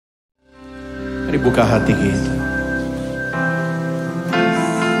Mari buka hati kita.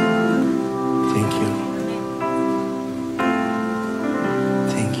 Thank you.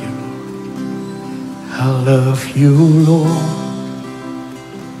 Thank you. I love you, Lord.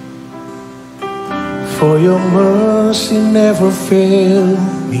 For your mercy never failed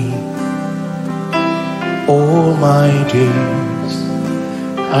me. All my days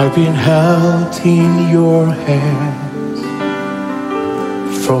I've been held in your hands.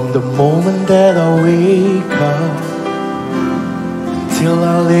 From the moment that I wake up till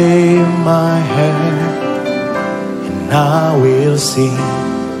I lay my head, and I will sing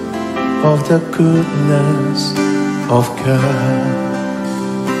of the goodness of God.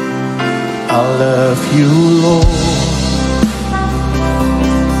 I love you, Lord,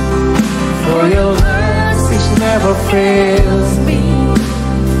 for your mercy never fails me.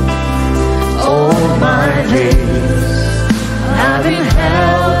 All my days I've been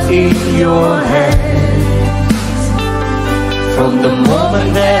held in your hands. From the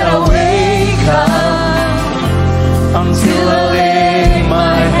moment that I wake up until I lay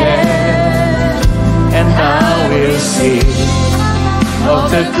my head, and I will sing of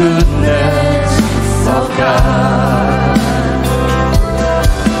the goodness of God.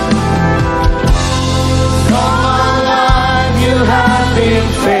 All my life you have been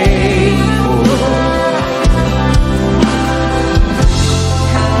faithful.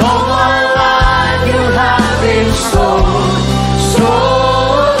 All my life you have been so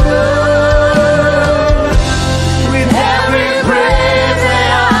good. With every breath that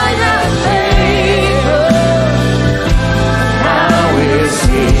I have taken, I will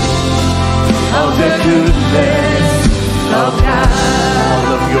sing of the goodness of God. All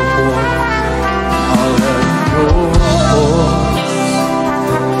of your voice, all of your voice.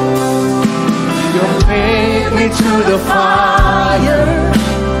 You make me to the fire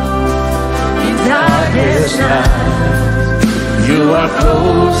in darkest night. You are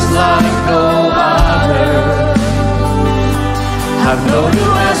close like no other. I've known you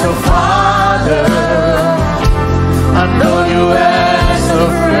as a father. I know you as a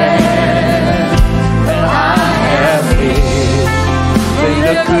friend, and I have lived in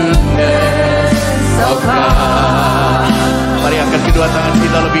the goodness of God. Mari angkat kedua tangan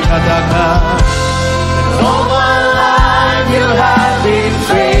kita lebih katakan, all my life you have been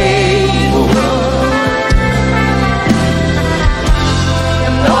faithful.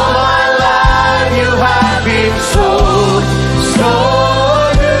 And all my life you have been so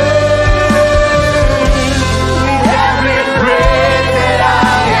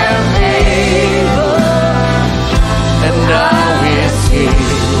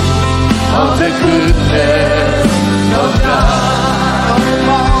of the goodness of God.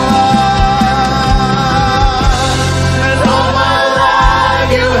 And all my life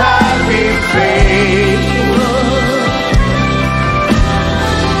you have been faithful.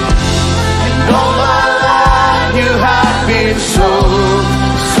 And all my life you have been so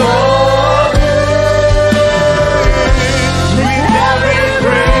good. With every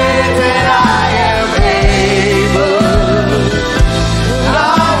breath that I am able,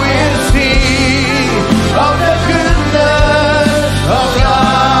 I will sing of the goodness of God.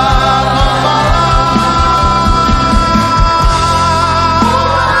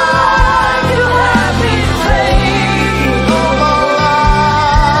 You have been faithful.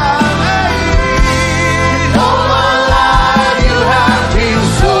 All my life you have been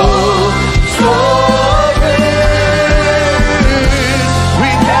so good.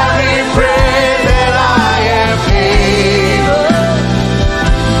 With every breath that I am able,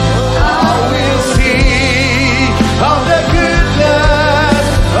 I will sing of the goodness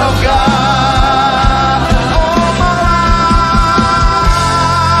of God.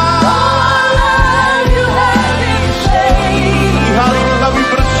 All my life you have been faithful. Hari ini kami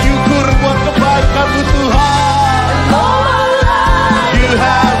bersyukur buat kebaikan-Mu Tuhan. All my life you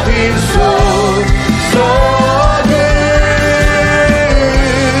have been so good.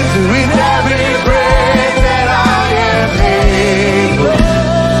 With every breath that I am able,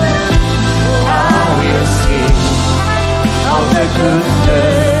 I will sing of the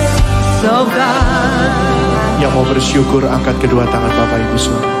goodness of God. Yang mau bersyukur angkat kedua tangan Bapak Ibu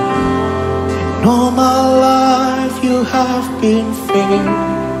Saudara. In all my life you have been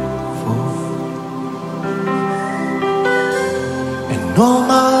faithful. In all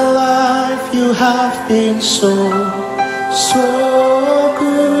my life you have been so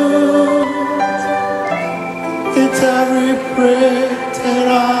good. With every breath that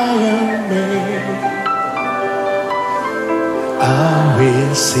I am made, I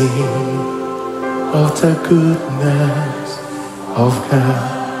will sing of the goodness of God.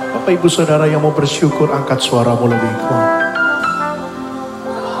 Bapak Bapak Ibu Saudara yang mau bersyukur, angkat suaramu lebih kuat.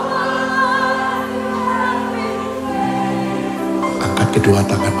 Angkat kedua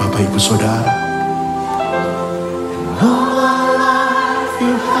tangan Bapak Ibu Saudara. All my life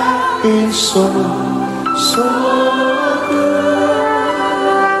you have been so good.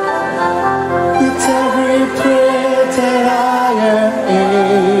 With every prayer that I am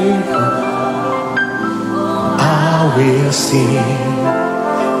able, I will sing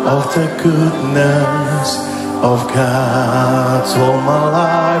of the goodness of God. All my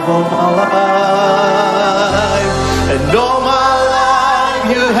life, and all my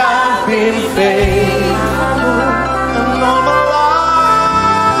life you have been faithful, and all my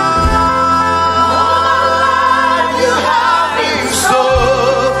life you have been so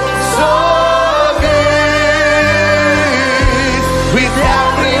good. With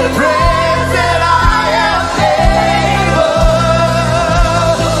every breath that I am able,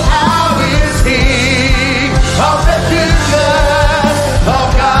 I will sing of the goodness of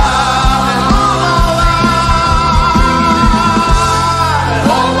God.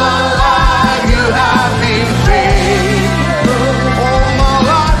 All my life you have been faithful. All my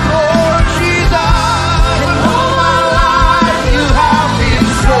life, Lord Jesus. All my life you have been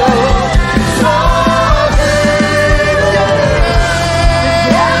so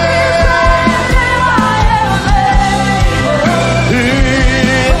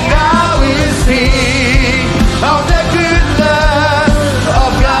now we sing of the goodness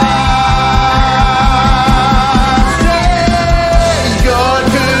of God. Your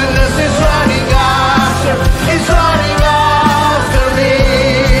goodness is running after me.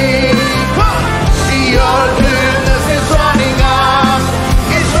 Your goodness is running after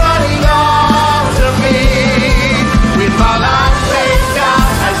me. With my life laid down,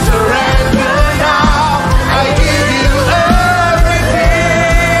 I surrender now. I give you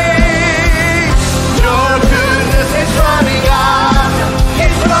everything. Your goodness is running after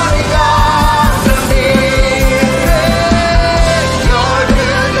me. Your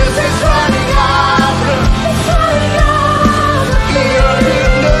goodness is running after.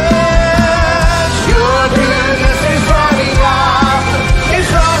 Your goodness is running after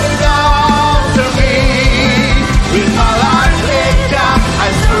me. With my life laid down, I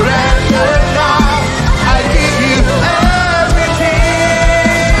surrender now. I give you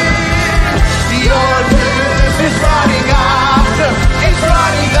everything. Your goodness is running after.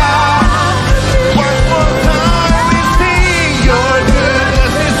 One more time we sing. Your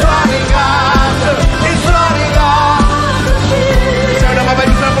goodness is running after. Saya udah Bapak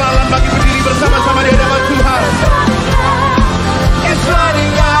bisa pelan-pelan bagi berdiri bersama-sama di hadapan Tuhan. It's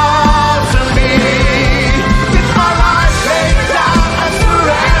running after me. With my life laid down, I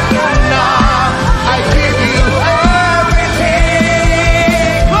surrender now. I give you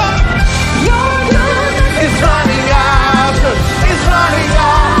everything. Your goodness is running after.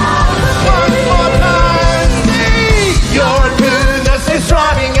 One more time, sing. Your goodness is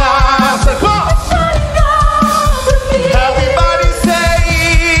running after. Come on. Everybody say,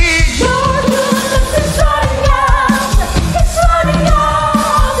 yeah.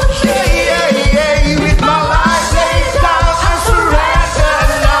 With my life laid down, I surrender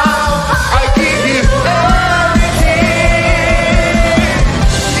now. I give you everything.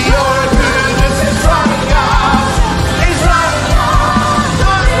 Your goodness is running after. One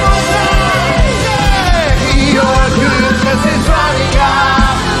more time, yeah. Your goodness is running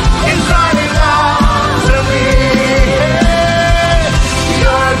after me.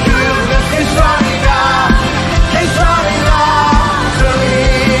 Your goodness is running after me.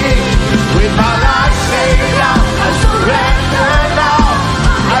 With my life laid down, I surrender now.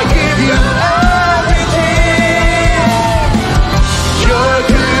 I give you everything. Your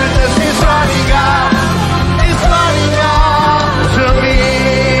goodness is running after me.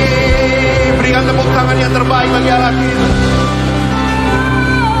 Berikan tepuk tangan yang terbaik bagi Allah kita.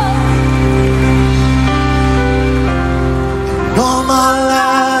 All my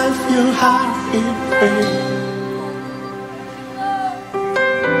life you have been faithful.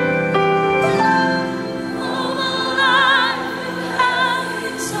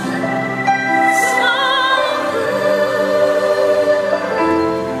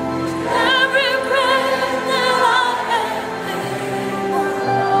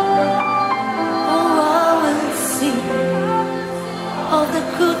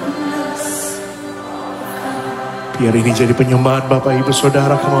 Biar ini jadi penyembahan Bapak Ibu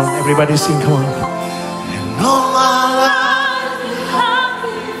Saudara. Come on, everybody sing, come on. And all my life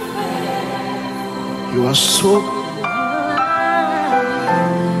you are so good.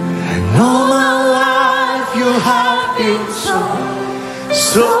 And all my life you have been so